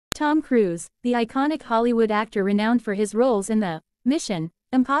Tom Cruise, the iconic Hollywood actor renowned for his roles in the Mission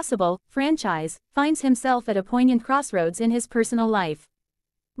Impossible franchise, finds himself at a poignant crossroads in his personal life.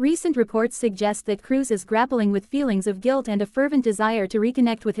 Recent reports suggest that Cruise is grappling with feelings of guilt and a fervent desire to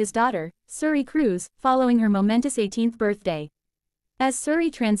reconnect with his daughter, Suri Cruise, following her momentous 18th birthday. As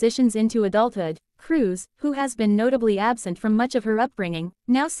Suri transitions into adulthood, Cruise, who has been notably absent from much of her upbringing,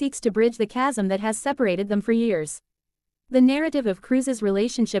 now seeks to bridge the chasm that has separated them for years. The narrative of Cruise's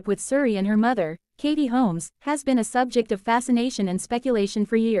relationship with Suri and her mother, Katie Holmes, has been a subject of fascination and speculation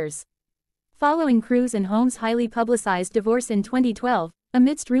for years. Following Cruise and Holmes' highly publicized divorce in 2012,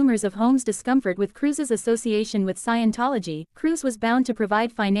 amidst rumors of Holmes' discomfort with Cruise's association with Scientology, Cruise was bound to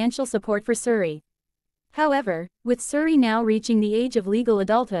provide financial support for Suri. However, with Suri now reaching the age of legal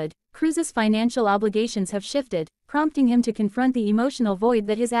adulthood, Cruise's financial obligations have shifted, prompting him to confront the emotional void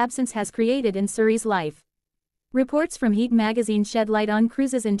that his absence has created in Suri's life. Reports from Heat magazine shed light on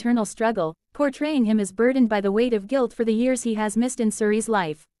Cruise's internal struggle, portraying him as burdened by the weight of guilt for the years he has missed in Suri's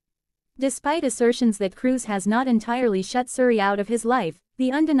life. Despite assertions that Cruise has not entirely shut Suri out of his life, the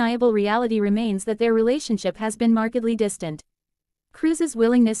undeniable reality remains that their relationship has been markedly distant. Cruise's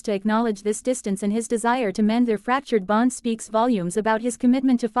willingness to acknowledge this distance and his desire to mend their fractured bond speaks volumes about his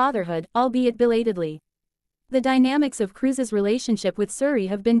commitment to fatherhood, albeit belatedly. The dynamics of Cruise's relationship with Suri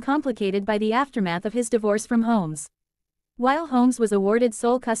have been complicated by the aftermath of his divorce from Holmes. While Holmes was awarded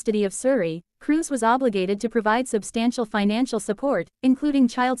sole custody of Suri, Cruise was obligated to provide substantial financial support, including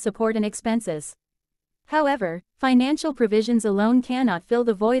child support and expenses. However, financial provisions alone cannot fill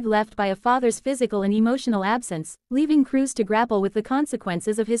the void left by a father's physical and emotional absence, leaving Cruise to grapple with the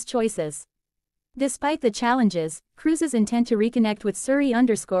consequences of his choices. Despite the challenges, Cruise's intent to reconnect with Suri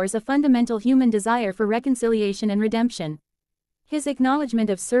underscores a fundamental human desire for reconciliation and redemption. His acknowledgement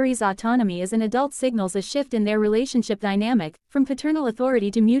of Suri's autonomy as an adult signals a shift in their relationship dynamic, from paternal authority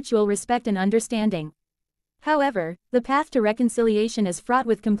to mutual respect and understanding. However, the path to reconciliation is fraught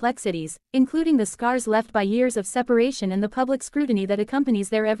with complexities, including the scars left by years of separation and the public scrutiny that accompanies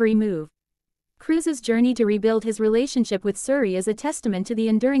their every move. Cruise's journey to rebuild his relationship with Suri is a testament to the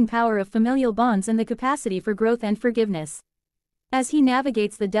enduring power of familial bonds and the capacity for growth and forgiveness. As he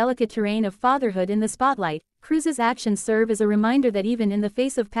navigates the delicate terrain of fatherhood in the spotlight, Cruise's actions serve as a reminder that even in the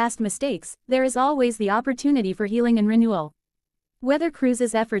face of past mistakes, there is always the opportunity for healing and renewal. Whether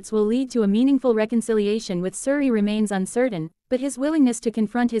Cruise's efforts will lead to a meaningful reconciliation with Suri remains uncertain, but his willingness to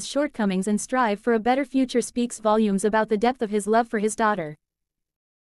confront his shortcomings and strive for a better future speaks volumes about the depth of his love for his daughter.